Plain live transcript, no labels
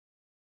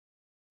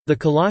The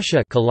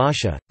Kalasha,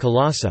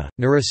 Kalasa,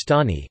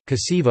 Nuristani,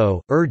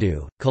 Kasivo,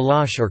 Urdu,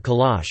 Kalash or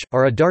Kalash,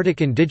 are a Dardic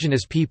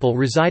indigenous people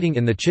residing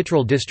in the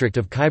Chitral district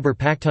of Khyber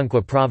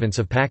Pakhtunkhwa province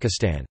of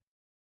Pakistan.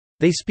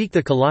 They speak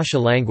the Kalasha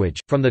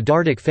language, from the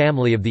Dardic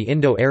family of the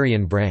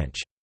Indo-Aryan branch.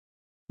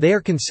 They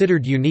are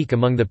considered unique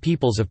among the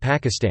peoples of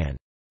Pakistan.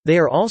 They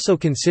are also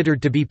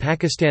considered to be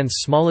Pakistan's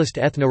smallest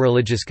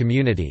ethno-religious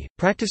community,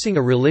 practicing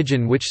a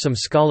religion which some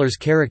scholars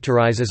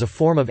characterize as a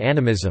form of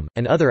animism,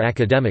 and other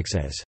academics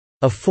as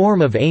a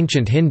form of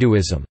ancient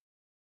Hinduism.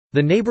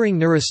 The neighboring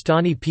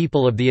Nuristani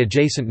people of the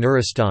adjacent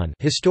Nuristan,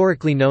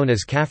 historically known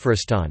as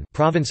Kafiristan,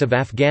 province of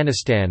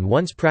Afghanistan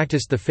once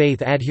practiced the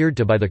faith adhered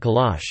to by the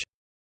Kalash.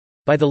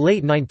 By the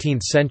late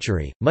 19th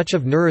century, much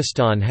of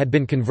Nuristan had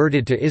been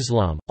converted to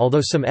Islam, although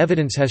some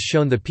evidence has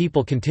shown the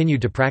people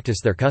continued to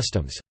practice their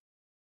customs.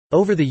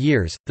 Over the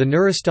years, the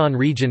Nuristan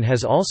region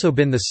has also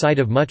been the site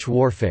of much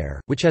warfare,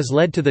 which has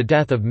led to the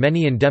death of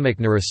many endemic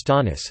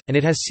Nuristanis, and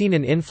it has seen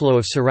an inflow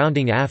of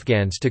surrounding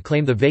Afghans to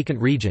claim the vacant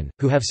region,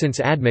 who have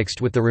since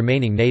admixed with the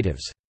remaining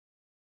natives.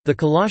 The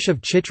Kalash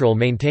of Chitral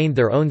maintained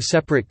their own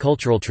separate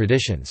cultural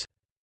traditions.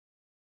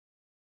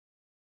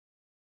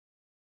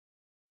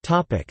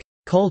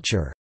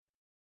 Culture.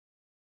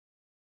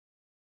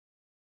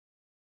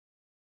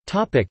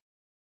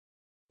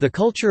 The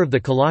culture of the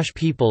Kalash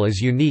people is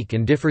unique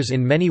and differs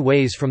in many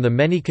ways from the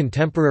many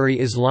contemporary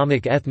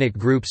Islamic ethnic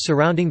groups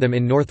surrounding them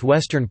in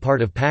northwestern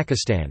part of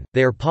Pakistan.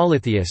 They are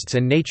polytheists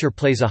and nature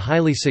plays a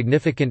highly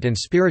significant and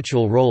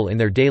spiritual role in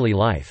their daily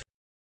life.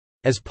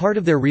 As part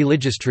of their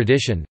religious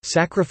tradition,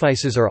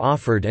 sacrifices are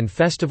offered and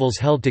festivals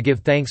held to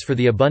give thanks for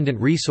the abundant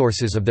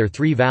resources of their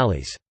three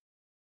valleys.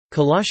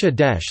 Kalasha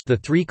Desh, the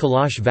three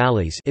Kalash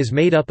valleys, is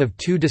made up of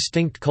two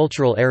distinct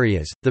cultural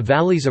areas, the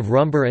valleys of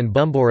Rumbar and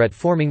Bumborat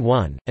forming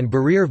one, and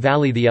Barir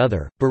Valley the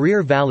other,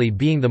 Barir Valley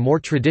being the more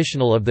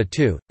traditional of the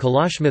two.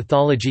 Kalash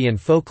mythology and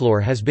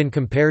folklore has been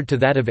compared to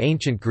that of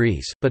ancient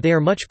Greece, but they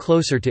are much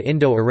closer to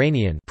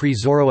Indo-Iranian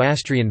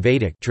pre-Zoroastrian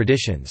Vedic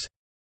traditions.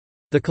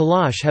 The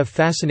Kalash have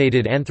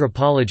fascinated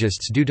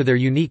anthropologists due to their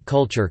unique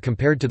culture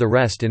compared to the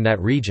rest in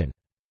that region.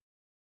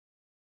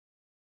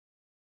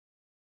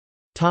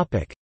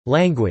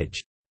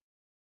 Language.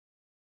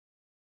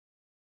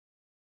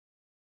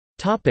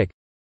 The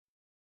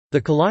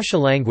Kalasha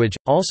language,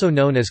 also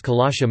known as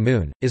Kalasha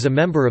Moon, is a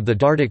member of the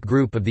Dardic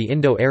group of the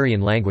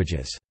Indo-Aryan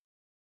languages.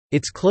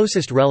 Its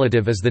closest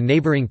relative is the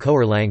neighbouring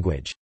Khowar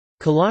language.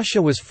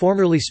 Kalasha was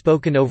formerly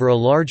spoken over a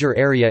larger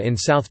area in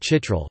South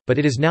Chitral, but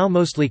it is now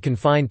mostly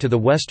confined to the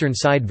western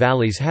side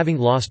valleys, having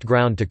lost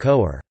ground to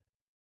Khowar.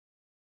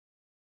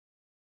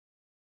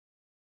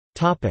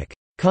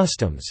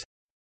 Customs.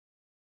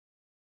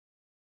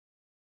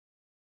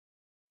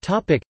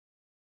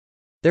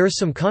 There is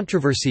some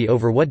controversy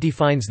over what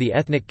defines the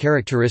ethnic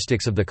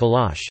characteristics of the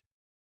Kalash.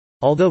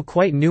 Although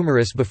quite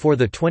numerous before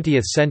the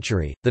 20th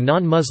century, the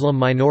non-Muslim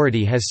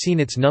minority has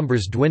seen its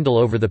numbers dwindle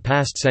over the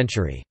past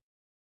century.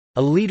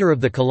 A leader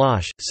of the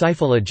Kalash,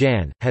 Saifullah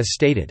Jan, has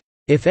stated,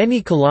 "If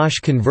any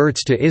Kalash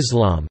converts to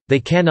Islam, they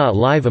cannot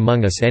live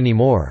among us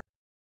anymore.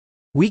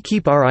 We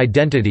keep our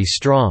identity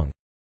strong."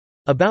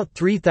 About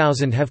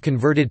 3,000 have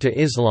converted to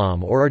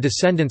Islam or are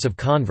descendants of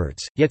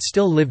converts, yet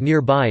still live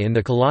nearby in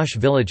the Kalash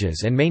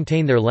villages and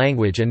maintain their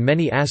language and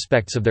many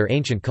aspects of their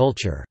ancient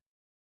culture.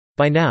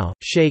 By now,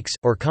 sheikhs,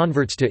 or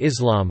converts to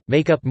Islam,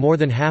 make up more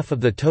than half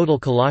of the total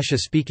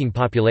Kalasha-speaking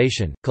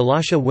population.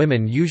 Kalasha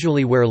women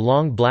usually wear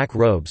long black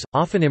robes,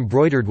 often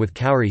embroidered with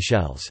cowrie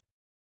shells.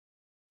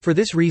 For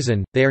this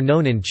reason, they are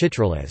known in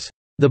Chitral as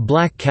the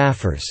Black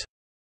Kafirs.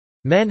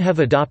 Men have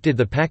adopted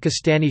the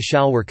Pakistani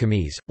shalwar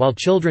kameez, while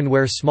children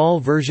wear small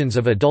versions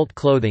of adult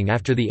clothing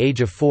after the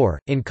age of 4.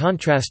 In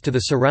contrast to the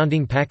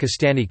surrounding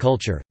Pakistani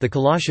culture, the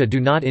Kalasha do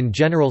not in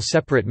general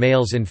separate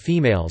males and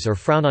females or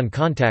frown on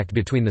contact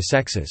between the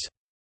sexes.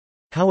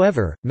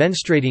 However,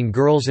 menstruating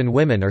girls and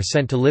women are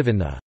sent to live in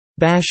the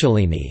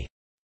bashalini,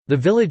 the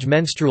village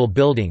menstrual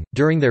building,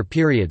 during their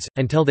periods,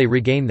 until they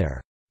regain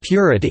their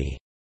purity.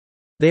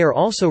 They are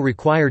also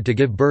required to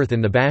give birth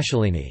in the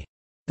bashalini.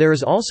 There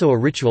is also a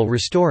ritual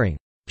restoring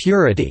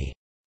purity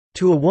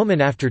to a woman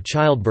after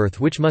childbirth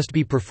which must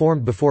be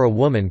performed before a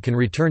woman can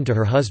return to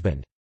her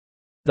husband.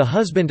 The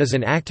husband is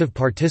an active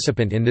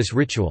participant in this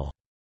ritual.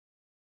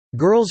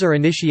 Girls are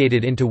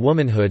initiated into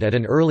womanhood at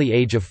an early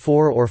age of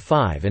 4 or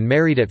 5 and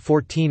married at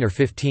 14 or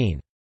 15.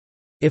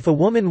 If a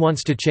woman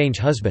wants to change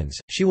husbands,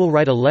 she will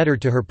write a letter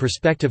to her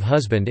prospective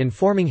husband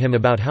informing him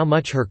about how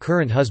much her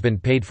current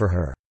husband paid for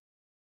her.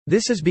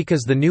 This is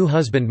because the new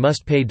husband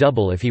must pay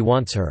double if he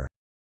wants her.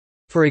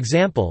 For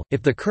example,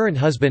 if the current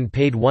husband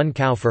paid 1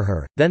 cow for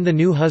her, then the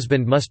new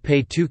husband must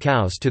pay 2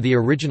 cows to the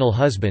original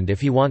husband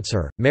if he wants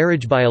her.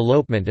 Marriage by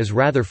elopement is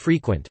rather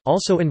frequent,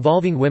 also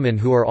involving women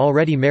who are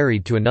already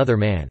married to another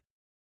man.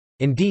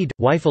 Indeed,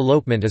 wife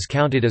elopement is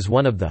counted as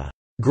one of the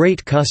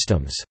great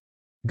customs,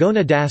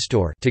 Gona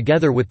Dastur,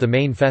 together with the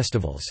main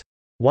festivals.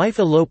 Wife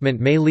elopement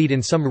may lead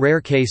in some rare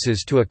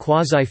cases to a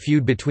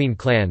quasi-feud between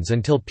clans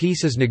until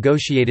peace is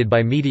negotiated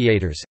by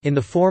mediators, in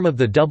the form of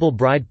the double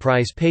bride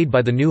price paid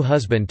by the new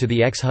husband to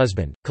the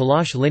ex-husband.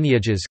 Kalash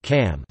lineages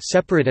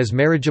separate as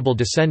marriageable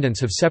descendants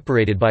have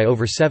separated by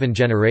over 7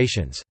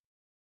 generations.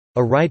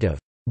 A rite of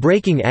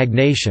breaking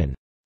agnation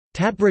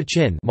Tabra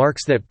chin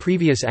marks that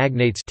previous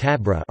agnates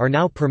are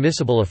now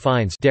permissible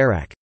affines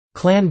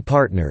clan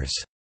partners.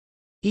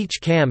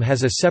 Each cam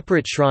has a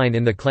separate shrine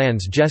in the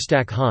clan's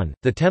Gestak Han,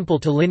 the temple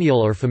to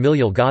lineal or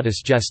familial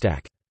goddess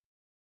Gestak.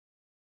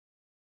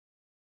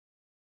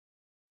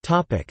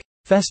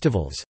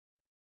 Festivals.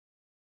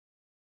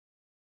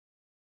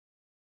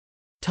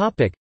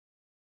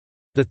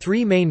 The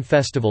 3 main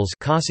festivals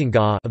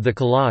of the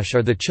Kalash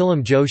are the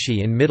Chilam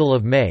Joshi in middle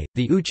of May,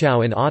 the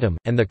Uchao in autumn,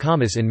 and the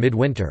Kamas in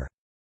midwinter.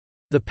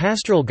 The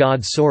pastoral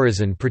god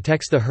Sorazan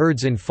protects the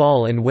herds in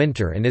fall and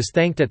winter and is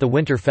thanked at the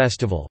winter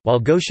festival, while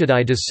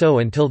Goshadai does so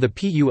until the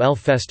Pul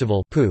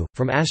festival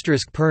from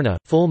 *Purna,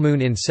 full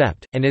moon in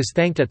Sept, and is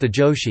thanked at the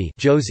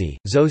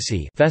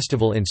Zosi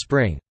festival in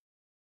spring.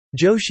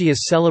 Joshi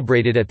is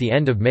celebrated at the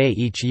end of May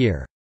each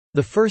year.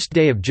 The first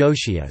day of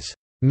Joshi is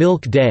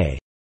Milk Day,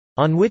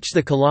 on which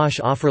the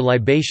Kalash offer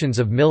libations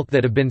of milk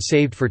that have been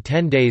saved for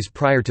 10 days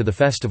prior to the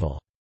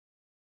festival.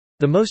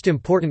 The most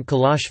important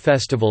Kalash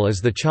festival is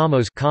the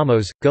Chamos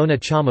Gona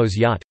Chamos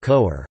Yat,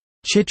 Koor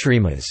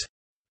Chitrimas,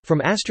 from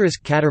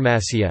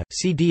 *Katarmasya,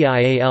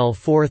 CDIAL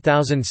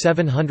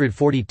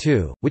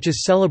 4742, which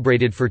is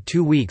celebrated for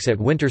 2 weeks at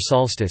winter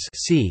solstice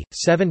c.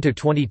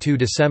 7–22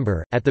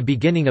 December, at the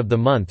beginning of the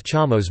month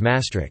Chamos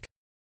Mastrik.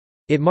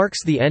 It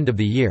marks the end of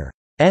the year's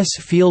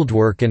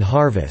fieldwork and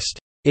harvest.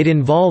 It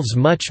involves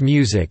much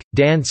music,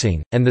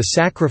 dancing, and the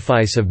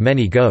sacrifice of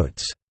many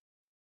goats.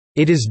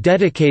 It is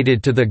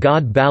dedicated to the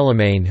god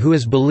Balamane, who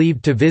is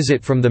believed to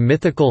visit from the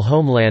mythical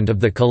homeland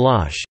of the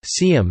Kalash,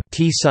 Siam,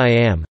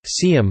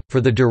 for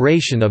the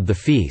duration of the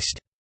feast.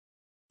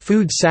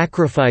 Food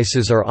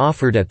sacrifices are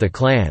offered at the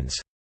clan's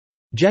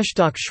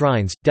Gestak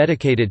shrines,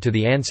 dedicated to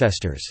the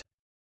ancestors.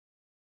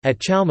 At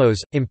Chalmos,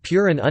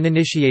 impure and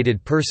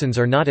uninitiated persons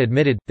are not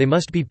admitted, they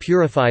must be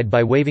purified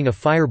by waving a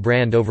fire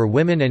brand over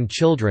women and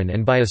children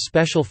and by a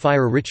special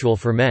fire ritual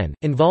for men,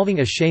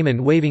 involving a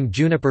shaman waving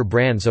juniper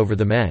brands over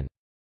the men.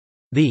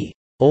 The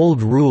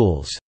old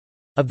rules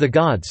of the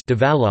gods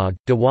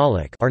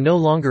are no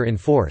longer in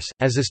force,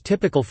 as is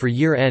typical for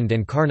year-end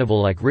and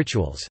carnival-like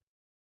rituals.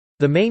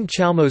 The main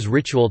Chalmos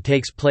ritual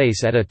takes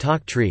place at a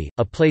tak tree,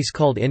 a place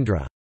called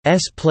Indra's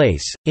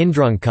place,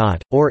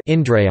 Indrunkot, or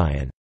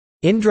Indrayan.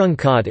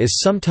 Indrunkot is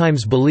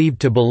sometimes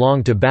believed to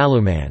belong to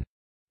Baluman,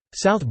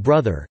 South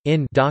Brother,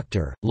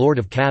 Doctor, Lord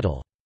of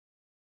Cattle.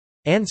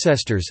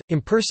 Ancestors,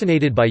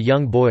 impersonated by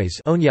young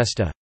boys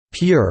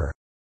pure,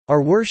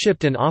 are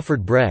worshipped and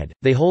offered bread.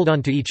 They hold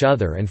on to each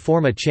other and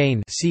form a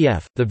chain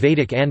cf. The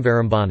Vedic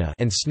Anvarambana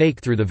and snake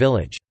through the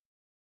village.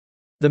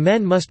 The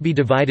men must be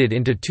divided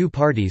into 2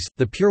 parties,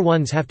 the pure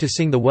ones have to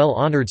sing the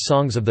well-honored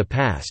songs of the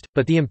past,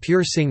 but the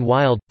impure sing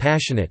wild,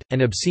 passionate,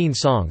 and obscene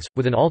songs,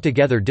 with an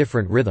altogether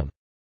different rhythm.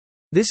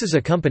 This is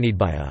accompanied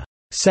by a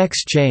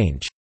sex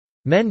change.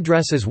 Men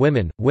dress as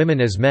women, women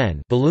as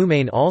men.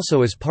 Balumane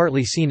also is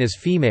partly seen as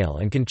female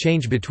and can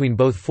change between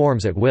both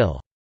forms at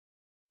will.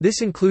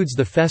 This includes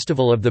the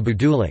festival of the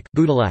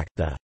Budulak,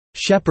 the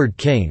shepherd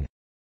king.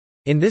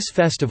 In this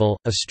festival,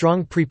 a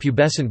strong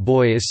prepubescent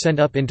boy is sent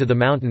up into the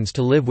mountains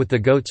to live with the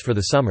goats for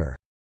the summer.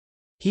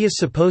 He is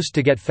supposed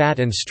to get fat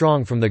and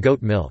strong from the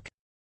goat milk.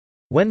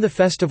 When the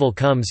festival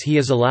comes, he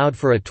is allowed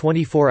for a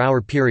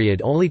 24-hour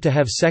period only to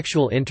have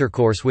sexual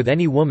intercourse with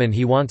any woman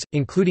he wants,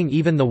 including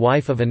even the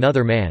wife of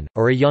another man,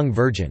 or a young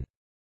virgin.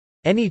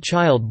 Any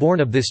child born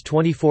of this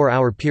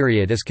 24-hour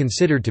period is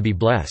considered to be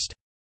blessed.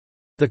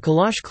 The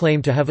Kalash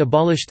claim to have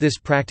abolished this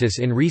practice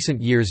in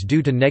recent years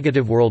due to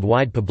negative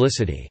worldwide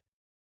publicity.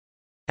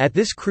 At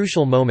this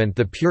crucial moment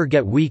the pure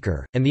get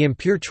weaker, and the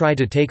impure try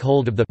to take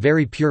hold of the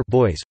very pure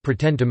boys,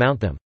 pretend to mount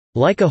them,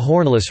 like a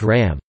hornless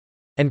ram,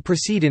 and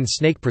proceed in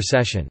snake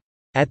procession.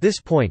 At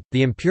this point,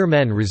 the impure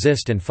men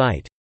resist and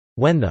fight.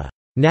 When the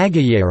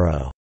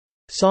Nagayero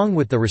song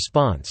with the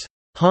response,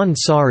 Han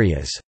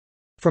Sarias,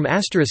 from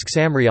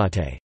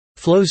 *Samriate,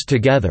 flows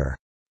together,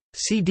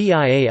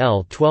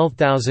 CDIAL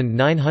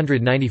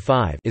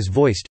 12995 is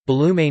voiced,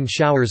 Balumane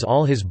showers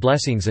all his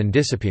blessings and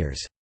disappears.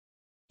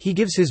 He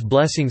gives his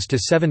blessings to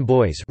 7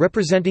 boys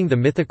representing the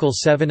mythical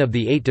 7 of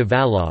the 8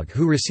 Devalog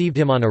who received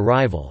him on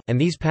arrival, and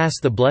these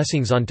pass the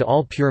blessings on to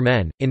all pure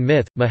men. In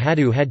myth,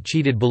 Mahadu had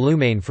cheated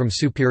Balumane from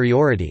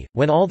superiority,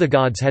 when all the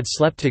gods had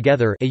slept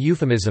together, a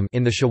euphemism,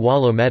 in the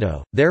Shawalo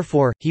meadow.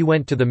 Therefore, he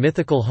went to the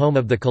mythical home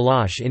of the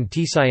Kalash in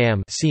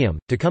Siam,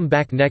 to come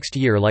back next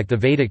year like the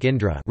Vedic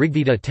Indra,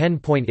 Rigveda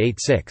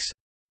 10.86.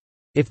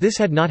 If this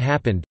had not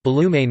happened,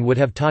 Balumane would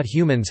have taught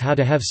humans how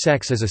to have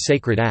sex as a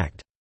sacred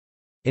act.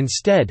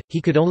 Instead,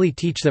 he could only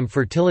teach them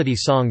fertility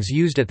songs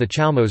used at the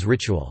Chalmos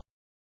ritual.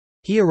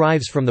 He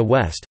arrives from the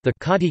west, the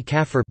Kati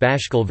Kafir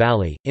Bashkal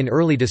Valley, in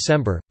early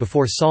December,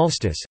 before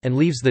solstice, and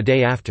leaves the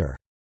day after.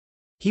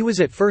 He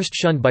was at first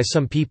shunned by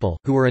some people,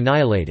 who were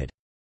annihilated.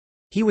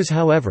 He was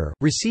however,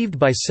 received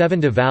by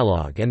 7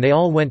 Devalog and they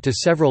all went to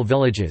several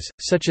villages,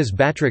 such as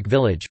Batrik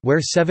village,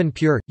 where 7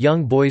 pure,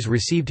 young boys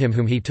received him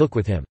whom he took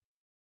with him.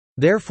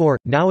 Therefore,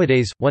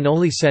 nowadays, one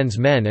only sends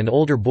men and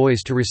older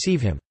boys to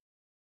receive him.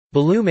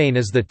 Balumane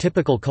is the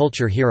typical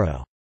culture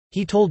hero.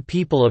 He told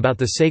people about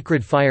the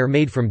sacred fire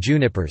made from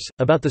junipers,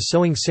 about the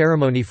sowing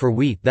ceremony for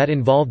wheat that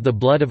involved the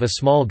blood of a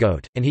small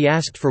goat, and he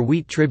asked for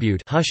wheat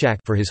tribute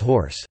for his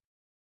horse.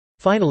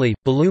 Finally,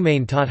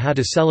 Balumane taught how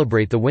to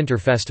celebrate the winter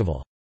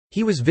festival.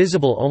 He was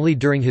visible only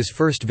during his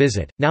first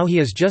visit, now he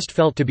is just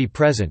felt to be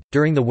present.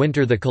 During the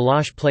winter the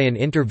Kalash play an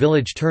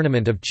inter-village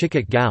tournament of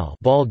chikik gal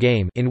ball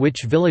game in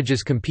which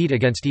villages compete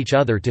against each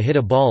other to hit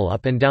a ball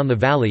up and down the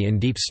valley in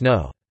deep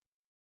snow.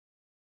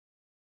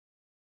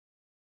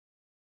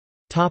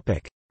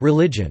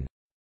 Religion.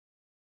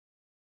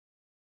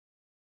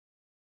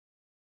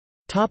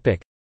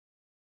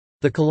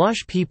 The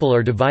Kalash people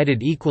are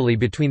divided equally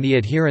between the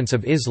adherents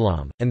of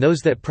Islam, and those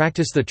that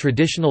practice the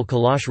traditional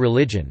Kalash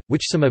religion,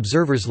 which some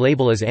observers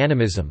label as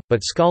animism,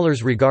 but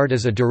scholars regard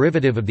as a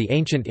derivative of the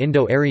ancient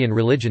Indo-Aryan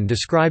religion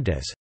described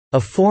as a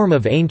form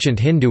of ancient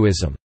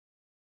Hinduism.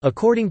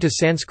 According to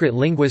Sanskrit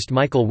linguist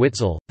Michael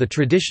Witzel, the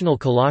traditional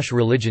Kalash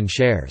religion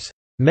shares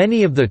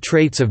many of the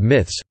traits of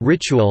myths,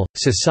 ritual,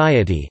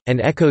 society,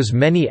 and echoes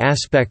many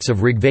aspects of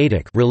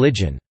Rigvedic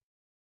religion,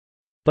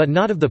 but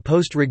not of the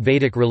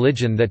post-Rigvedic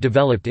religion that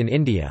developed in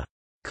India.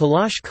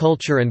 Kalash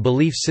culture and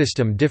belief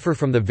system differ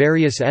from the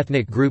various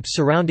ethnic groups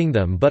surrounding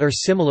them but are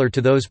similar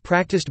to those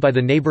practiced by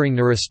the neighboring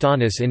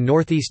Nuristanis in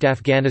northeast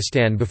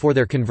Afghanistan before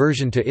their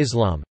conversion to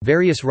Islam.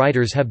 Various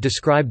writers have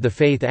described the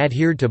faith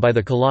adhered to by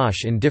the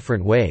Kalash in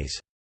different ways.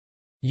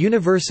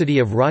 University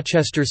of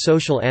Rochester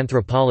social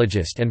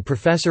anthropologist and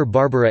Professor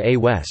Barbara A.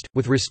 West,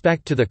 with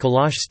respect to the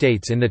Kalash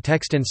states in the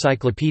text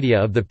Encyclopedia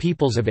of the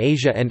Peoples of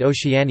Asia and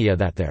Oceania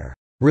that their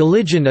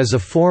religion is a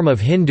form of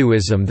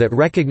Hinduism that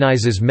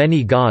recognizes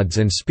many gods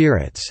and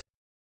spirits,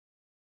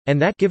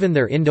 and that given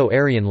their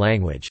Indo-Aryan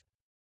language,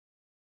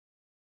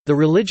 the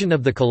religion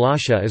of the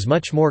Kalasha is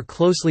much more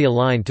closely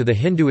aligned to the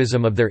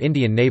Hinduism of their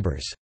Indian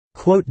neighbors.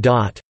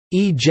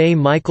 E. J.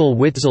 Michael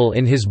Witzel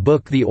in his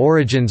book The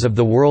Origins of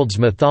the World's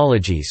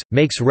Mythologies,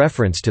 makes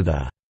reference to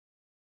the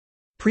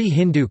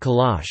pre-Hindu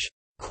Kalash.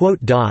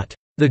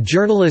 The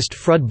journalist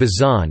Frud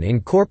Bazan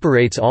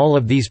incorporates all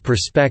of these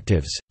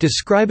perspectives,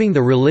 describing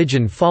the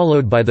religion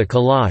followed by the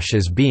Kalash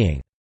as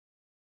being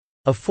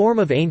a form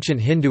of ancient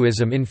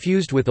Hinduism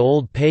infused with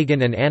old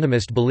pagan and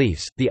animist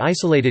beliefs. The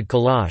isolated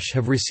Kalash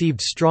have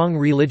received strong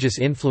religious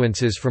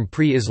influences from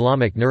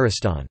pre-Islamic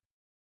Nuristan.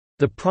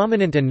 The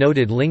prominent and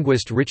noted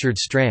linguist Richard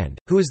Strand,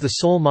 who is the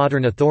sole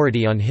modern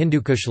authority on Hindu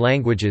Kush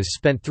languages,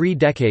 spent 3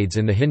 decades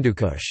in the Hindu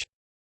Kush.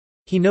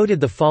 He noted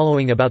the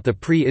following about the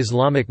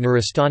pre-Islamic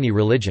Nuristani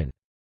religion.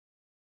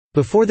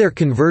 Before their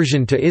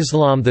conversion to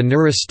Islam, the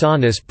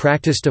Nuristanis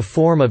practiced a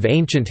form of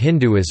ancient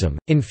Hinduism,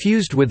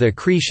 infused with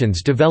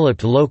accretions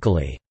developed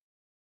locally.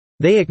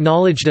 They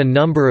acknowledged a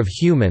number of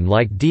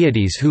human-like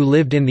deities who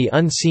lived in the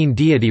unseen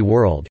deity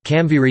world.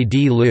 Kamviri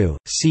D. Lu,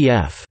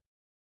 cf.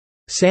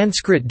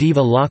 Sanskrit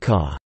Deva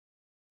Lakha.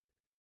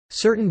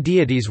 Certain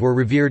deities were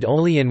revered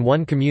only in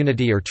one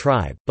community or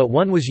tribe, but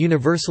one was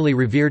universally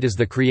revered as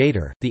the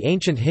creator, the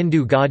ancient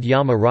Hindu god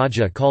Yama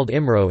Raja called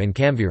Imro in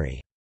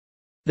Kamviri.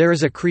 There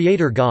is a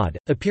creator god,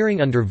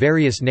 appearing under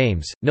various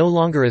names, no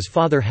longer as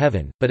Father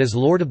Heaven, but as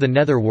Lord of the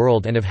Nether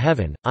World and of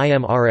Heaven,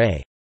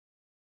 Imra.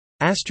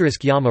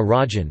 Yama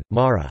Rajan,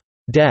 Mara,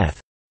 death.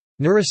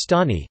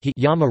 Nuristani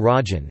Yama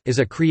Rajan is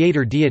a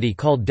creator deity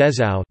called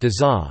Dezau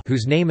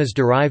whose name is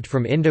derived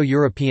from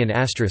Indo-European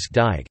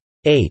 *dig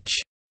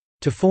h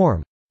to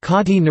form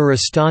Kati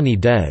Nuristani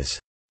Dez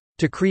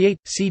to create.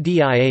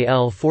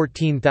 CDIAL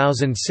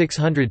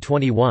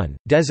 14621.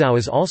 Dezau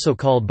is also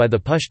called by the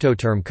Pashto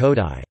term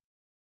Kodai.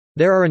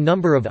 There are a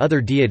number of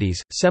other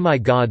deities,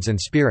 semi-gods and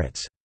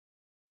spirits.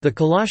 The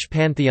Kalash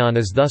pantheon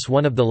is thus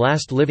one of the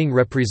last living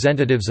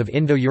representatives of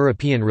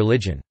Indo-European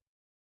religion.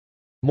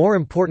 More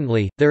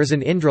importantly, there is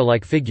an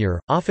Indra-like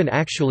figure, often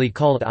actually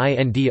called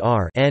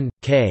Indr N,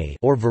 K,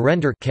 or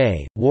Virendra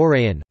K,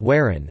 Warayan,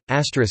 Waran,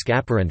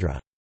 *Aparendra.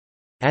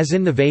 As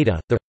in the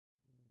Veda, the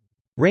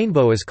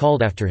rainbow is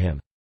called after him.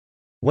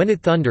 When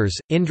it thunders,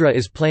 Indra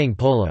is playing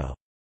polo.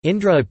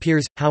 Indra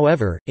appears,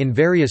 however, in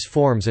various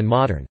forms and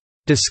modern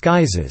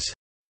disguises,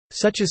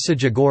 such as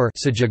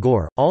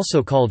Sajagor,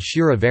 also called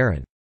Shura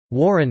Varan.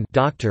 Waran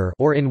doctor,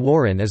 or in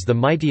Waran is the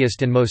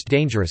mightiest and most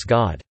dangerous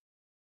god.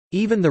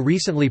 Even the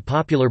recently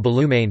popular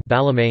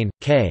Balumane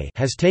K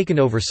has taken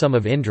over some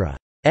of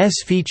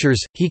Indra's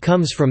features. He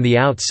comes from the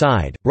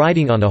outside,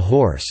 riding on a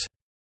horse.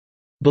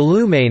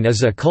 Balumane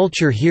is a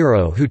culture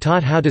hero who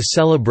taught how to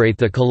celebrate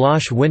the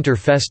Kalash winter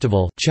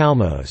festival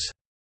Chalmos.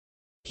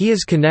 He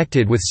is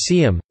connected with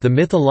Siam, the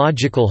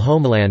mythological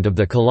homeland of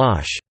the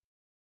Kalash.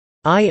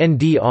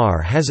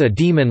 Indr has a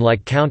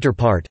demon-like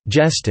counterpart,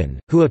 Jestin,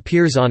 who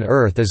appears on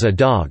earth as a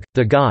dog.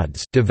 The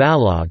gods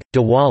Devalog,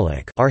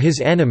 Dewalik are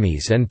his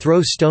enemies and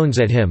throw stones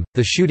at him.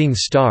 The shooting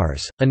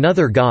stars,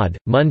 another god,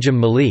 Munjam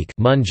Malik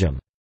Munjam.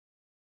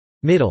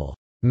 Middle.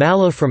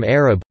 Mala from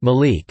Arab,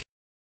 Malik.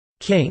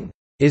 king,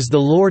 is the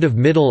lord of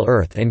Middle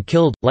Earth and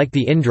killed, like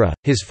the Indra,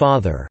 his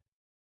father.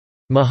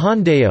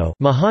 Mahandeo,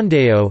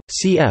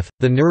 cf.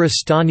 the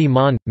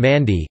Nuristani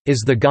Mandi,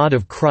 is the god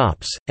of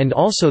crops, and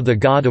also the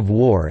god of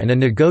war and a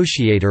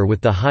negotiator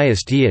with the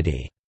highest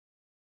deity.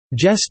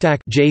 Jestak,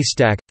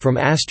 from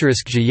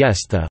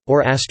 *Jyestha,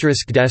 or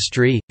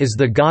 *Destri, is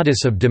the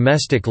goddess of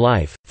domestic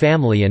life,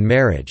 family and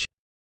marriage.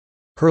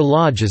 Her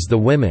lodge is the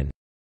women's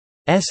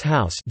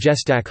house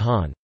Jestak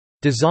Han.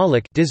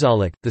 Dizalik,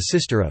 the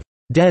sister of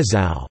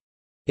Dezau,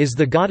 is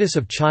the goddess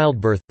of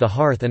childbirth, the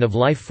hearth and of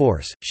life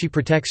force. She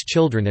protects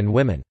children and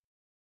women.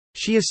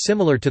 She is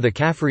similar to the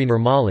Kafiri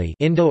Nirmali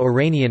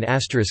Indo-Iranian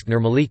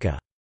 *Nirmalika.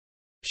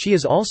 She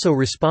is also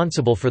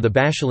responsible for the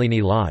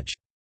Bashalini Lodge.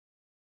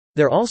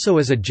 There also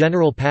is a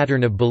general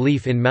pattern of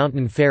belief in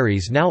mountain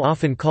fairies, now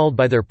often called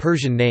by their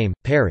Persian name,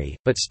 Peri,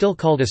 but still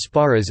called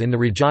Asparas in the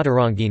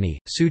Rajatarangini,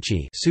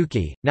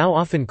 Suki, now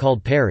often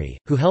called Peri,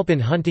 who help in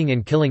hunting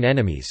and killing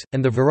enemies,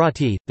 and the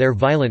Virati, their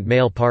violent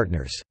male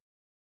partners.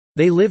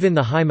 They live in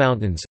the high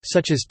mountains,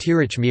 such as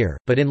Tirich Mir,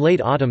 but in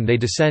late autumn they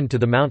descend to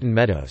the mountain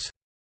meadows.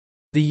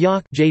 The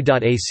Yak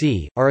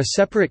J.AC, are a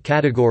separate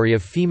category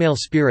of female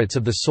spirits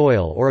of the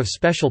soil or of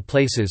special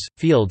places,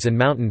 fields and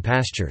mountain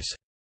pastures.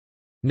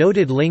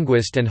 Noted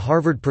linguist and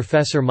Harvard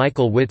professor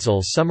Michael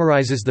Witzel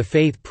summarizes the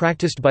faith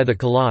practiced by the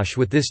Kalash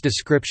with this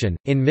description: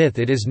 in myth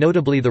it is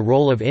notably the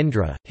role of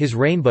Indra, his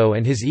rainbow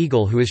and his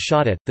eagle who is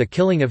shot at, the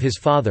killing of his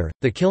father,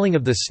 the killing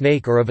of the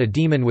snake or of a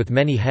demon with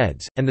many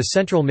heads, and the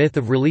central myth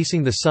of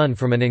releasing the sun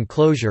from an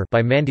enclosure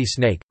by Mandi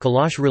snake.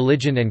 Kalash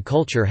religion and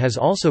culture has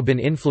also been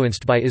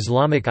influenced by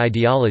Islamic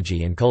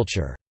ideology and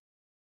culture.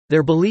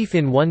 Their belief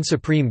in one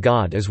supreme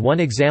god is one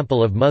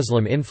example of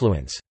Muslim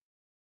influence.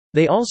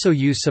 They also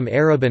use some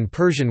Arab and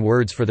Persian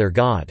words for their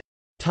god.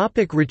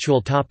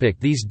 Ritual.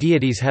 These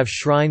deities have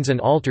shrines and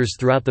altars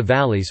throughout the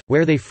valleys,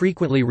 where they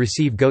frequently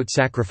receive goat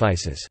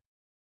sacrifices.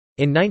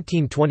 In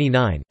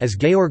 1929, as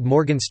Georg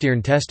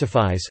Morgenstern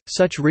testifies,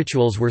 such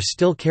rituals were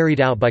still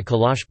carried out by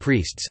Kalash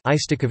priests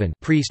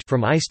priest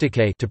from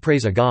Istike to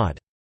praise a god.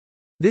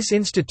 This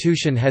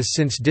institution has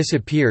since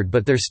disappeared,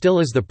 but there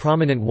still is the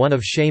prominent one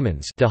of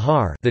shamans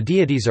Dahar. The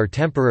deities are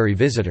temporary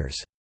visitors.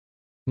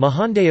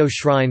 Mahandeo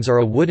shrines are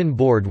a wooden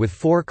board with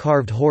 4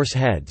 carved horse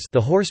heads, the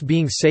horse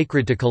being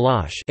sacred to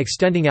Kalash,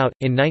 extending out,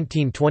 in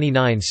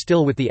 1929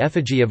 still with the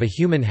effigy of a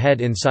human head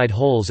inside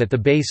holes at the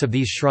base of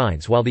these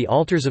shrines, while the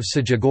altars of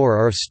Sajagor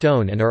are of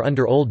stone and are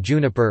under old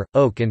juniper,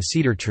 oak and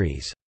cedar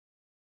trees.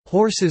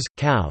 Horses,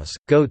 cows,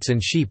 goats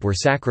and sheep were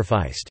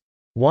sacrificed.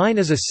 Wine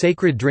is a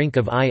sacred drink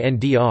of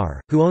Indr,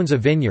 who owns a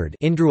vineyard.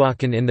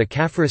 Indruakan in the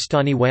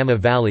Kafiristani Wama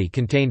Valley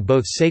contained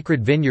both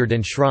sacred vineyard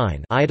and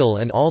shrine, idol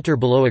and altar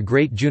below a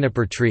great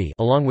juniper tree,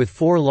 along with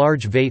 4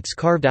 large vates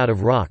carved out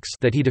of rocks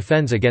that he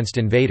defends against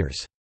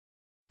invaders.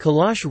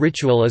 Kalash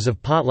ritual is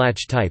of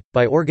potlatch type.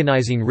 By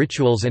organizing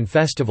rituals and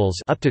festivals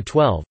up to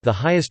 12, the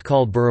highest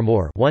called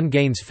Buramur, one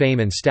gains fame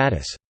and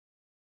status.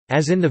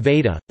 As in the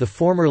Veda, the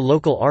former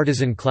local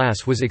artisan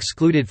class was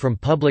excluded from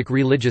public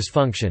religious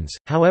functions.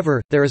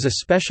 However, there is a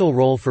special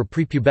role for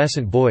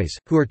prepubescent boys,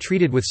 who are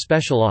treated with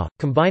special awe,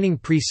 combining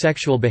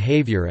pre-sexual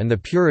behavior and the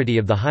purity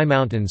of the high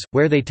mountains,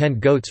 where they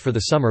tend goats for the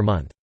summer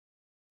month.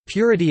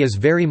 Purity is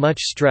very much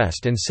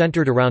stressed and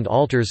centered around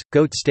altars,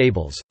 goat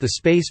stables, the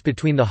space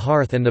between the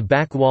hearth and the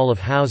back wall of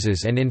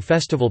houses, and in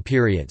festival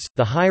periods.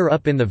 The higher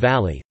up in the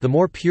valley, the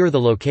more pure the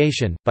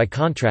location. By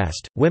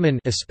contrast, women,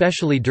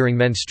 especially during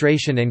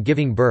menstruation and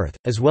giving birth,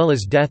 as well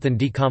as death and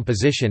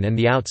decomposition and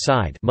the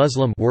outside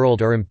Muslim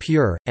world are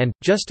impure, and,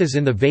 just as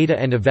in the Veda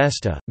and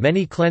Avesta,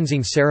 many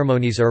cleansing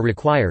ceremonies are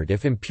required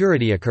if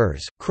impurity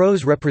occurs.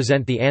 Crows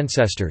represent the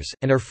ancestors,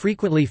 and are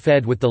frequently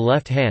fed with the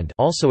left hand,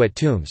 also at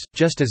tombs,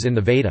 just as in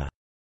the Veda.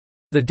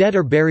 The dead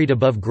are buried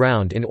above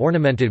ground in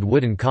ornamented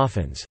wooden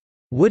coffins.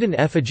 Wooden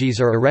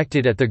effigies are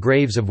erected at the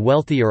graves of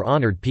wealthy or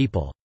honored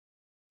people.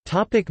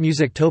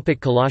 Music.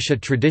 Kalasha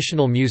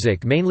traditional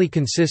music mainly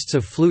consists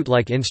of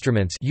flute-like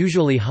instruments,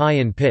 usually high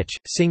in pitch,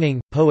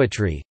 singing,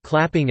 poetry,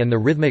 clapping and the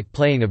rhythmic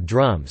playing of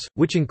drums,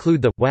 which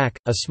include the wak,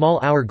 a small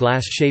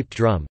hourglass-shaped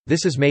drum.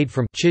 This is made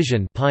from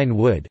chijan pine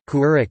wood,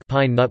 kuurik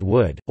pine nut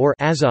wood, or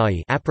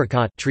azai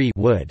apricot tree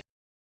wood.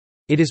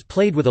 It is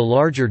played with a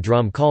larger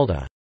drum called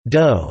a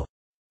do.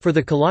 For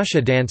the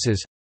Kalasha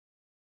dances,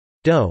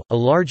 do, a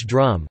large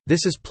drum,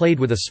 this is played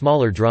with a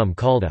smaller drum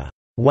called a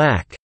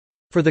whack.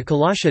 For the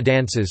Kalasha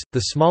dances,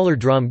 the smaller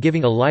drum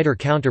giving a lighter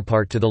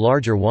counterpart to the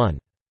larger one.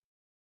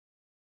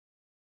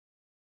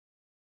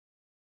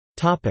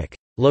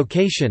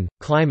 Location,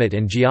 climate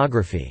and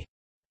geography.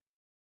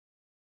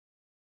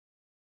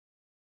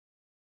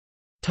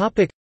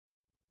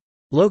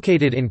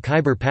 Located in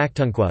Khyber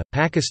Pakhtunkhwa,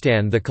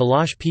 Pakistan, the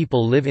Kalash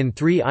people live in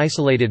 3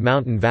 isolated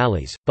mountain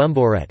valleys: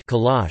 Bumboret,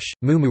 Kalash,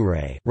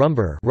 Mumure,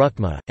 Rumbar,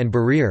 Rukma, and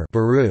Barir,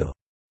 Baru.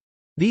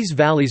 These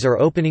valleys are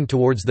opening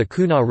towards the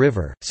Kuna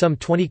River, some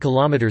 20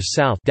 km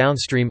south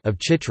downstream of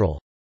Chitral.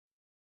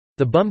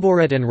 The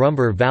Bumboret and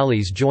Rumber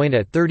valleys join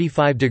at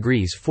 35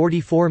 degrees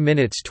 44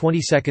 minutes 20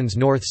 seconds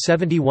north,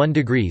 71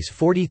 degrees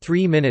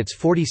 43 minutes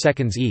 40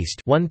 seconds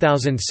east,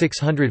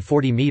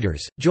 1,640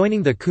 meters,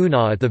 joining the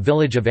Kuna at the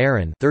village of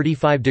Aran,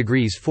 35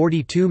 degrees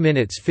 42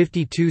 minutes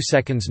 52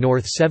 seconds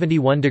north,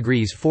 71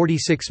 degrees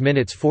 46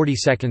 minutes 40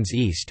 seconds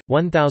east,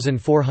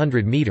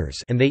 1,400 meters,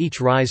 and they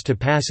each rise to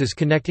passes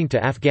connecting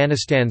to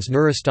Afghanistan's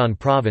Nuristan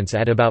province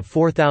at about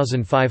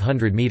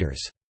 4,500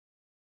 meters.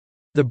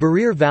 The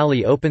Barir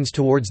Valley opens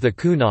towards the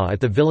Kuna at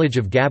the village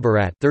of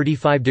Gabarat,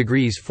 35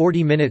 degrees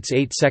 40 minutes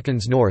 8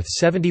 seconds north,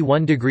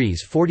 71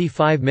 degrees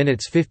 45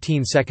 minutes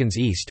 15 seconds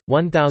east,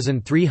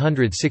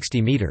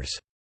 1,360 meters.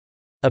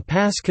 A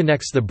pass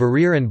connects the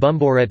Barir and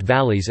Bumboret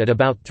valleys at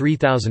about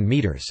 3,000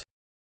 meters.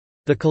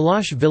 The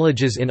Kalash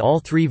villages in all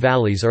three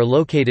valleys are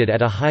located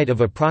at a height of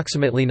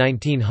approximately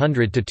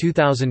 1,900 to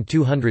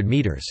 2,200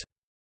 meters.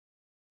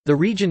 The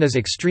region is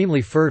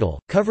extremely fertile,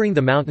 covering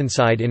the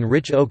mountainside in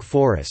rich oak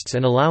forests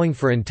and allowing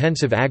for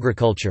intensive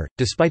agriculture,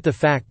 despite the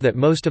fact that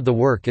most of the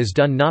work is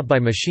done not by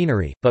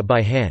machinery, but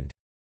by hand.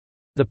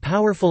 The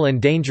powerful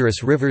and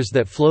dangerous rivers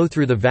that flow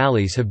through the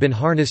valleys have been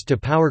harnessed to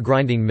power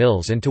grinding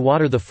mills and to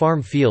water the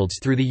farm fields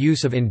through the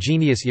use of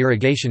ingenious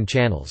irrigation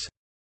channels.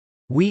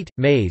 Wheat,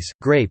 maize,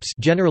 grapes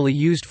generally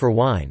used for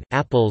wine,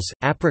 apples,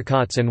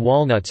 apricots and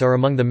walnuts are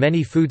among the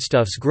many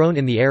foodstuffs grown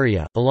in the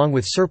area, along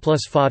with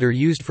surplus fodder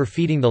used for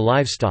feeding the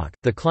livestock.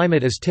 The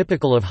climate is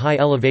typical of high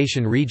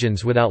elevation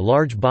regions without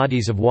large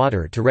bodies of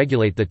water to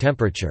regulate the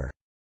temperature.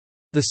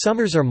 The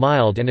summers are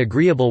mild and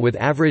agreeable with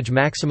average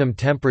maximum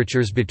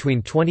temperatures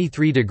between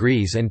 23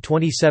 degrees and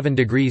 27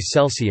 degrees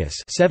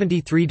Celsius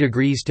 (73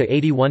 degrees to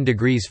 81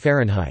 degrees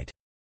Fahrenheit).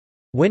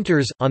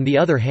 Winters, on the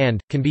other hand,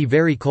 can be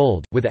very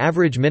cold, with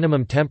average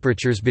minimum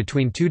temperatures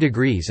between 2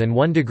 degrees and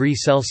 1 degree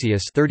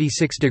Celsius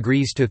 (36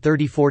 degrees to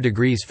 34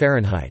 degrees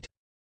Fahrenheit).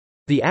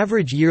 The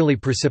average yearly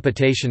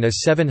precipitation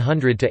is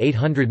 700 to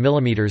 800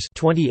 mm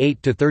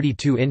 (28 to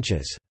 32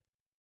 inches).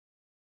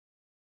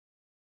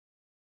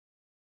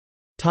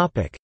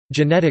 Topic: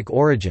 Genetic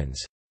origins.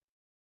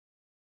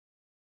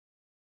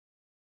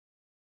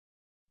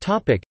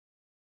 Topic: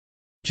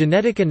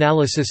 Genetic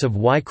analysis of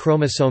Y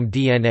chromosome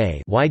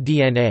DNA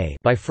 (Y-DNA)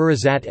 by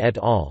Firazat et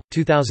al.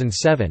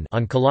 2007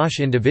 on Kalash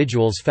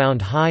individuals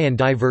found high and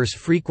diverse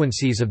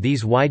frequencies of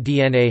these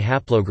Y-DNA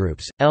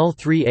haplogroups: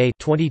 L3A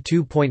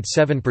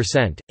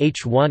 22.7%,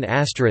 H1**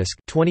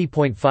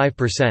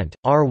 20.5%,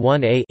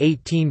 R1A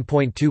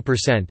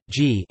 18.2%,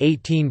 G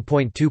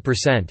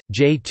 18.2%,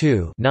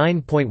 J2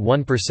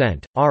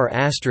 9.1%, R**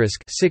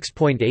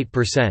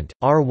 6.8%,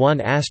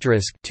 R1**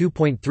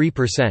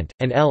 2.3%,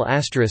 and L**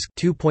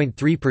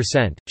 2.3%.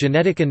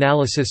 Genetic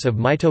analysis of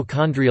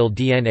mitochondrial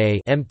DNA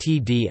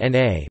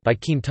 (mtDNA) by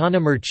Quintana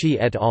Murchi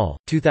et al.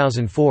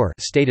 2004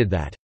 stated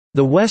that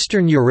the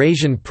Western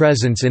Eurasian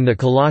presence in the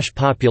Kalash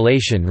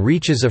population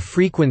reaches a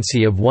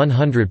frequency of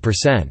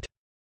 100%,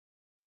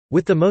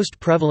 with the most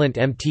prevalent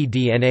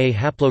mtDNA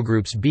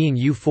haplogroups being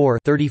U4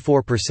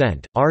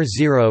 34%,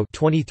 R0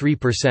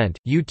 23%,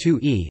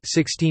 U2E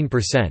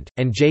 16%,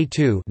 and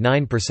J2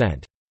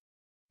 9%.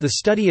 The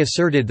study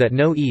asserted that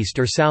no East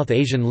or South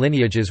Asian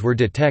lineages were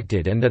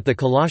detected and that the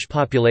Kalash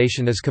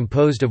population is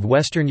composed of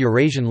Western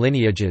Eurasian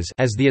lineages,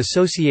 as the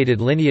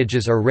associated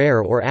lineages are rare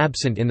or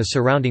absent in the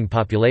surrounding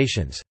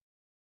populations.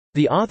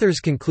 The authors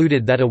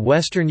concluded that a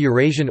Western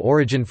Eurasian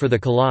origin for the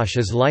Kalash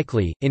is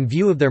likely, in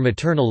view of their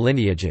maternal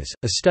lineages.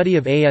 A study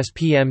of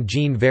ASPM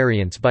gene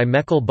variants by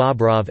Mekhl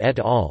Babrov et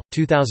al.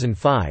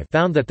 2005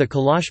 found that the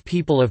Kalash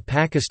people of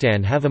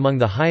Pakistan have among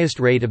the highest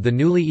rate of the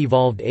newly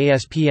evolved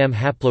ASPM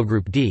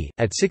haplogroup D,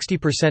 at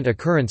 60%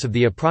 occurrence of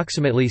the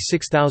approximately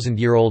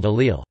 6,000-year-old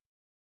allele.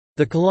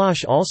 The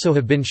Kalash also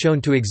have been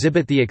shown to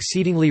exhibit the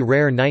exceedingly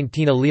rare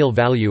 19 allele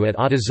value at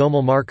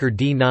autosomal marker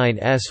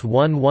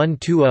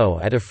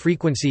D9S1120 at a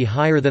frequency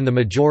higher than the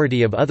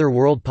majority of other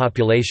world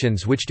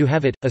populations which do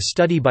have it. A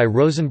study by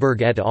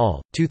Rosenberg et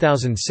al.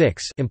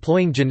 2006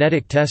 employing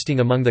genetic testing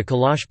among the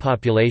Kalash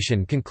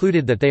population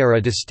concluded that they are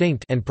a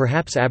distinct and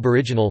perhaps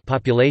aboriginal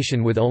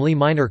population with only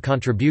minor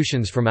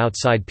contributions from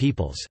outside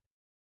peoples.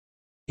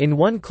 In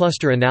one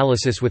cluster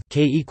analysis with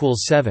k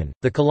equals 7,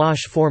 the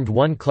Kalash formed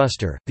one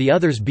cluster, the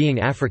others being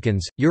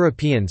Africans,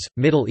 Europeans,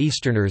 Middle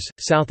Easterners,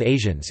 South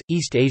Asians,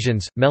 East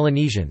Asians,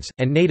 Melanesians,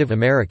 and Native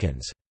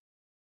Americans.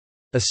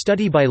 A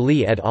study by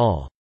Lee et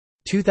al.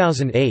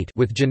 2008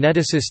 with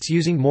geneticists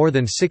using more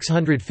than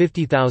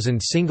 650,000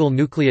 single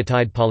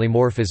nucleotide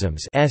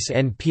polymorphisms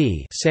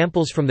 (SNP)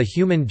 samples from the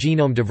Human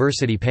Genome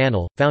Diversity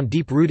Panel, found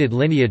deep-rooted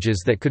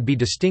lineages that could be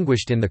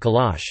distinguished in the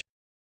Kalash.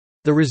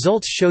 The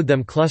results showed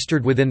them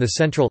clustered within the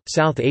Central,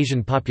 South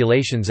Asian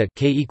populations at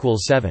k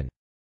equals 7.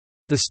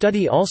 The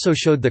study also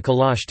showed the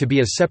Kalash to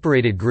be a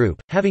separated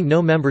group, having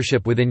no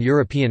membership within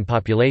European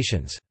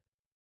populations.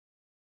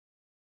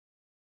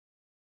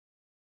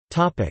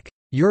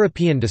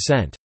 European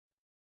descent.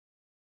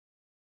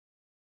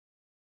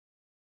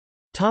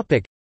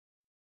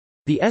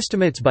 The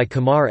estimates by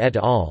Kamar et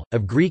al.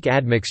 Of Greek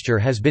admixture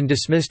has been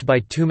dismissed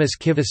by Tumas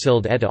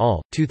Kivisild et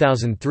al.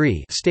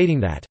 2003, stating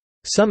that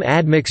Some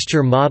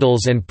admixture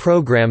models and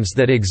programs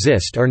that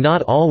exist are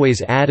not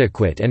always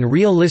adequate and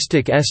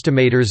realistic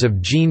estimators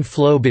of gene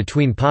flow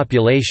between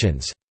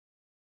populations.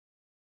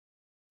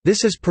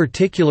 This is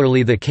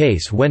particularly the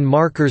case when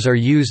markers are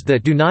used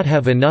that do not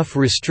have enough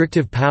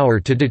restrictive power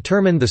to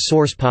determine the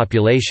source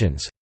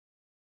populations,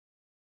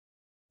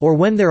 or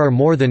when there are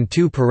more than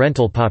 2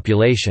 parental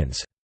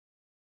populations.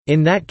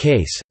 In that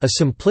case, a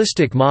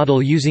simplistic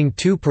model using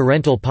 2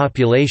 parental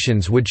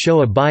populations would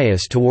show a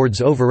bias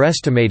towards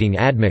overestimating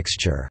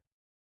admixture.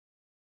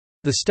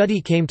 The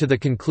study came to the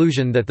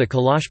conclusion that the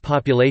Kalash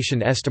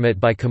population estimate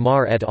by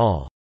Kumar et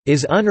al.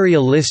 Is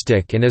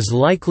unrealistic and is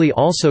likely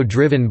also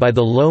driven by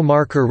the low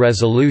marker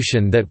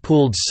resolution that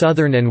pooled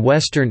Southern and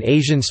Western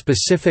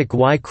Asian-specific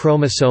Y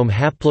chromosome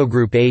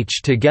haplogroup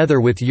H together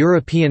with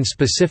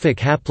European-specific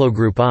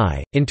haplogroup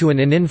I, into an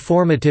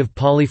uninformative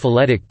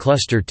polyphyletic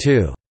cluster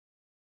II.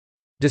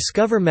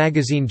 Discover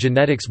magazine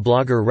genetics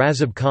blogger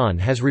Razib Khan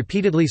has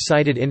repeatedly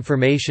cited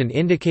information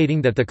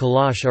indicating that the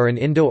Kalash are an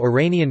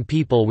Indo-Iranian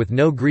people with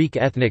no Greek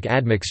ethnic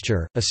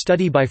admixture. A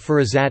study by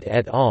Firazat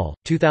et al.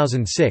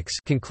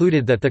 2006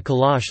 concluded that the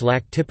Kalash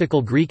lack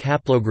typical Greek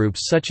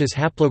haplogroups such as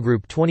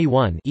haplogroup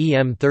 21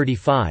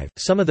 EM35.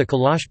 Some of the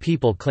Kalash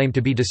people claim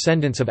to be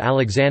descendants of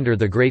Alexander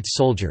the Great's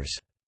soldiers.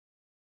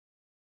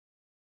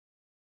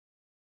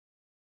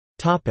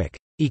 Topic: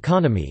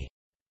 Economy.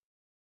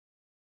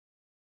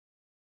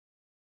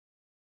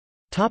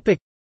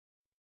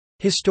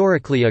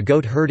 Historically a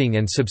goat-herding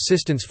and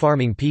subsistence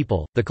farming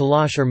people, the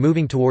Kalash are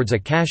moving towards a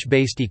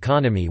cash-based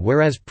economy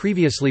whereas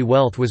previously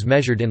wealth was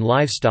measured in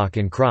livestock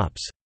and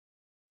crops.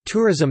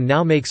 Tourism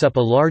now makes up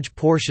a large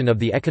portion of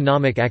the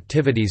economic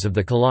activities of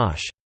the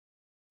Kalash.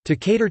 To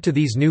cater to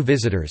these new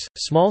visitors,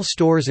 small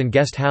stores and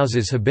guest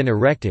houses have been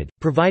erected,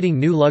 providing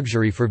new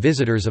luxury for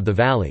visitors of the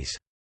valleys.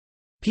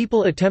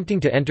 People attempting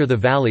to enter the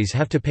valleys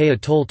have to pay a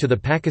toll to the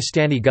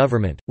Pakistani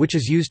government, which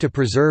is used to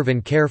preserve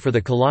and care for the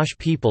Kalash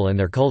people and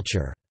their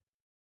culture.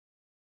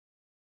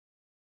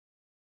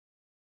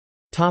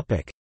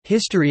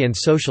 History and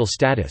social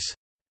status.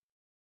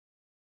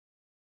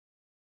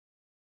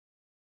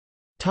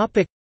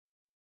 The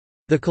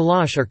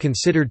Kalash are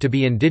considered to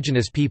be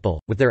indigenous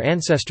people, with their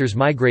ancestors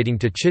migrating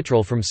to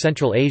Chitral from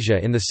Central Asia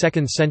in the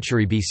 2nd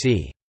century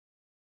BC.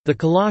 The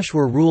Kalash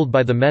were ruled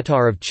by the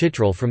Metar of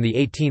Chitral from the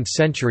 18th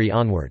century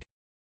onward.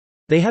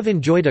 They have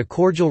enjoyed a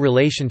cordial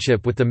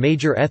relationship with the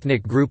major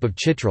ethnic group of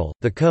Chitral,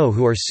 the Ko,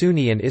 who are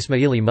Sunni and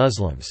Ismaili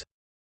Muslims.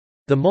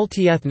 The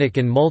multi-ethnic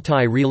and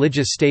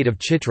multi-religious state of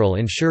Chitral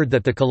ensured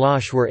that the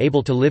Kalash were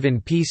able to live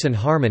in peace and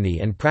harmony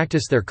and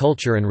practice their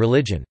culture and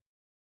religion.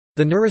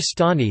 The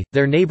Nuristani,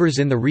 their neighbors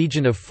in the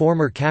region of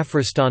former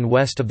Kafiristan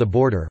west of the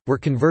border, were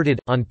converted,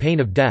 on pain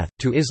of death,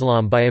 to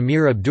Islam by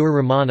Emir Abdur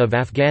Rahman of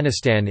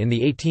Afghanistan in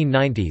the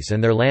 1890s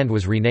and their land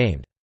was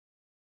renamed.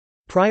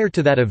 Prior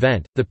to that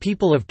event, the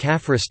people of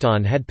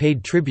Kafiristan had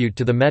paid tribute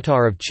to the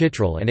Metar of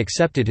Chitral and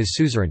accepted his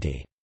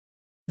suzerainty.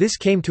 This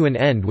came to an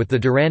end with the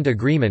Durand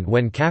Agreement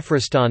when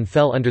Kafiristan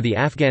fell under the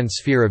Afghan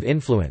sphere of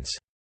influence.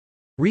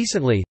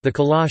 Recently, the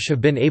Kalash have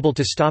been able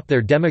to stop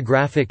their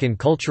demographic and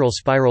cultural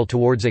spiral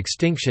towards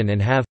extinction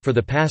and have, for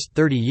the past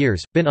 30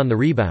 years, been on the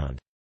rebound.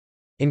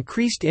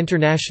 Increased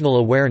international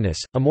awareness,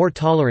 a more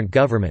tolerant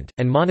government,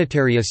 and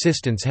monetary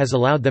assistance has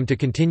allowed them to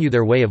continue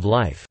their way of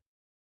life.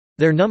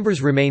 Their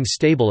numbers remain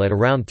stable at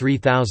around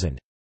 3,000.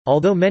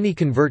 Although many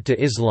convert to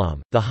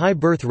Islam, the high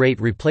birth rate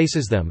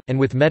replaces them, and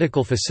with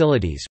medical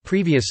facilities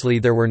previously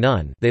there were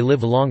none, they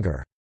live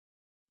longer.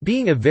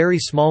 Being a very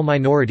small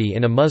minority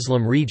in a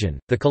Muslim region,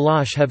 the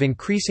Kalash have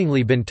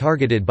increasingly been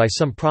targeted by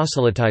some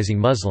proselytizing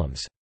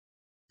Muslims.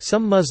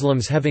 Some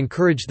Muslims have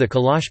encouraged the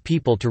Kalash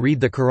people to read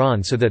the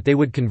Quran so that they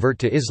would convert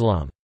to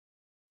Islam.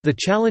 The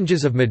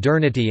challenges of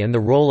modernity and the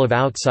role of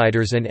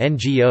outsiders and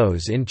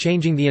NGOs in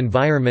changing the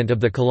environment of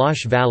the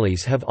Kalash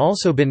valleys have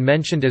also been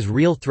mentioned as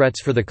real threats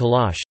for the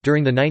Kalash.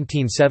 During the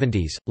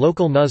 1970s,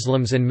 local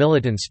Muslims and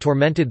militants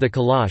tormented the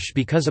Kalash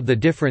because of the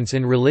difference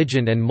in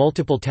religion, and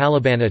multiple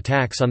Taliban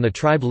attacks on the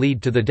tribe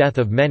led to the death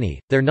of many.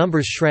 Their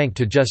numbers shrank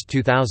to just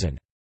 2,000.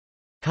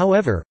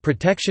 However,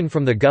 protection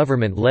from the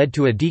government led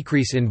to a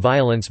decrease in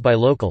violence by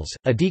locals,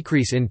 a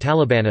decrease in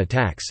Taliban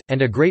attacks,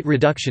 and a great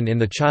reduction in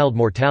the child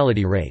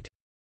mortality rate.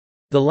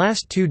 The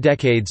last 2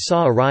 decades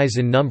saw a rise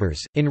in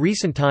numbers. In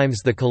recent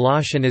times, the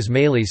Kalash and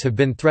Ismailis have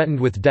been threatened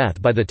with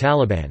death by the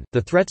Taliban. The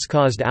threats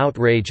caused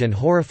outrage and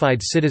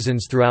horrified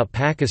citizens throughout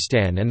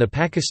Pakistan, and the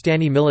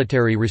Pakistani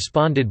military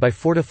responded by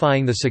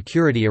fortifying the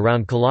security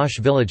around Kalash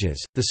villages.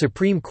 The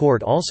Supreme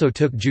Court also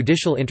took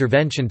judicial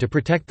intervention to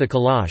protect the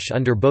Kalash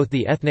under both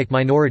the Ethnic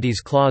Minorities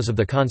Clause of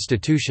the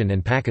Constitution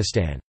and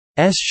Pakistan's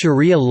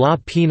Sharia law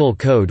penal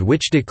code,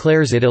 which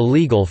declares it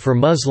illegal for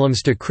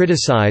Muslims to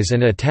criticize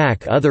and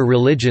attack other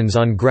religions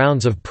on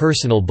grounds of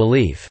personal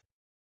belief.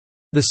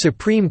 The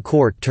Supreme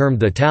Court termed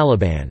the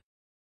Taliban's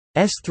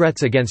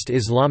threats against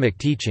Islamic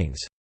teachings.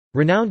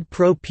 Renowned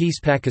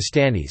pro-peace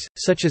Pakistanis,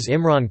 such as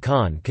Imran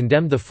Khan,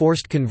 condemned the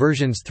forced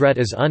conversions threat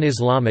as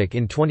un-Islamic.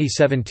 In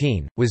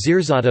 2017,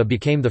 Wazirzada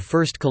became the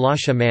first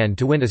Kalasha man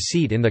to win a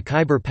seat in the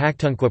Khyber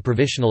Pakhtunkhwa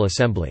Provisional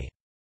Assembly.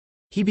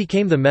 He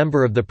became the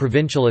member of the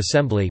Provincial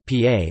Assembly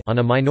 (PA) on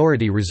a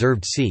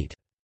minority-reserved seat.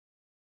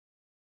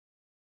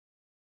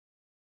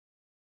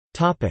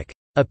 Topic: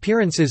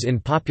 Appearances in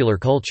popular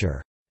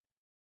culture.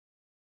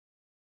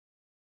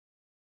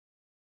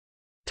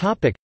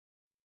 Topic: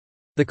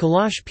 The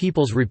Kalash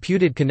people's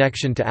reputed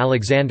connection to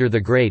Alexander the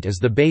Great is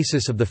the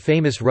basis of the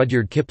famous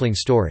Rudyard Kipling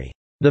story,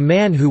 "The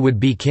Man Who Would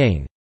Be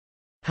King."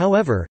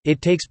 However,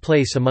 it takes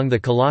place among the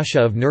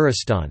Kalasha of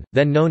Nuristan,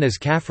 then known as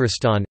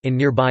Kafiristan, in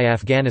nearby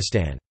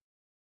Afghanistan.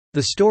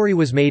 The story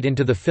was made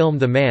into the film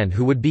The Man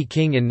Who Would Be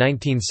King in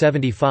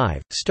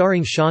 1975,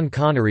 starring Sean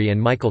Connery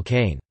and Michael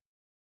Caine.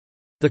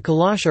 The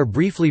Kalash are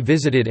briefly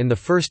visited in the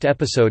first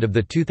episode of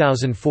the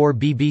 2004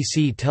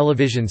 BBC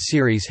television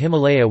series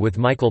Himalaya with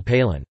Michael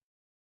Palin.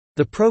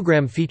 The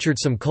program featured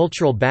some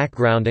cultural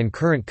background and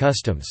current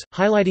customs,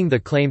 highlighting the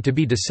claim to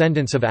be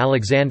descendants of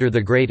Alexander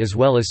the Great as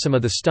well as some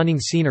of the stunning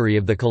scenery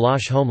of the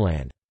Kalash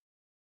homeland.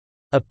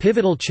 A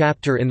pivotal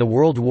chapter in the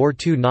World War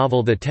II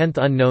novel The Tenth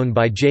Unknown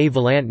by J.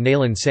 Valant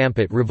Nalan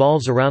Sampit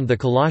revolves around the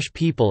Kalash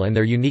people and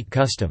their unique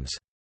customs.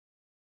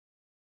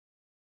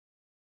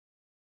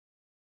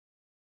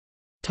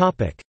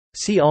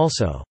 See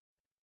also: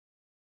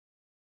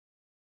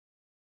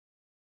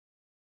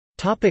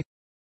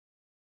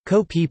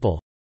 Ko people,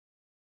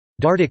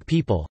 Dardic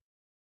people,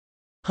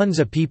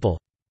 Hunza people.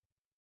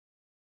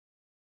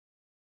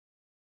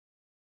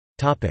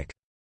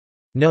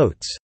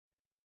 Notes.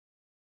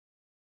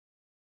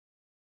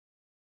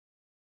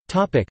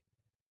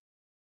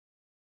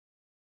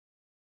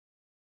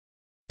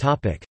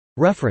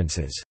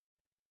 References.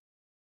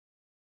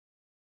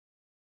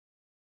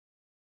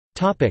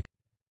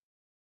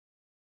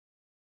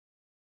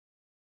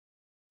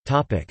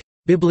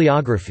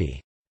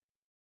 Bibliography.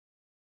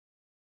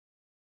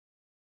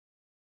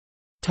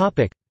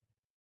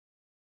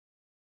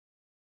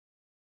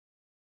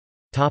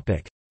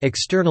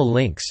 External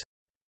links.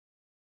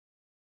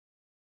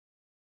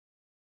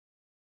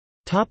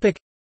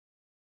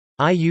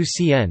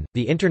 IUCN,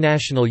 the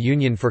International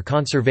Union for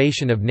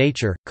Conservation of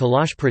Nature,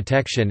 Kalash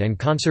Protection and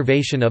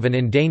Conservation of an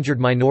Endangered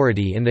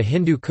Minority in the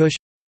Hindu Kush.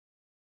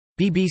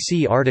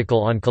 BBC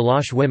article on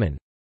Kalash women.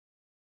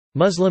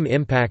 Muslim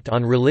impact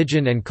on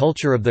religion and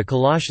culture of the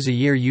Kalash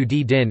Zahir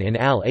ud Din in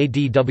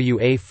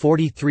al-Adwa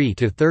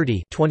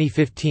 43-30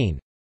 2015.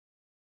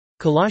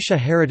 Kalasha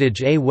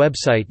Heritage, a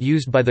website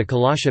used by the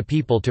Kalasha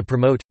people to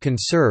promote,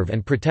 conserve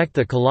and protect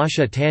the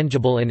Kalasha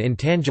tangible and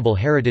intangible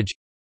heritage.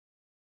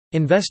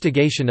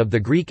 Investigation of the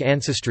Greek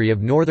ancestry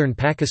of northern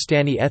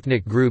Pakistani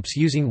ethnic groups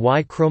using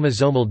Y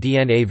chromosomal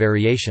DNA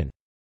variation.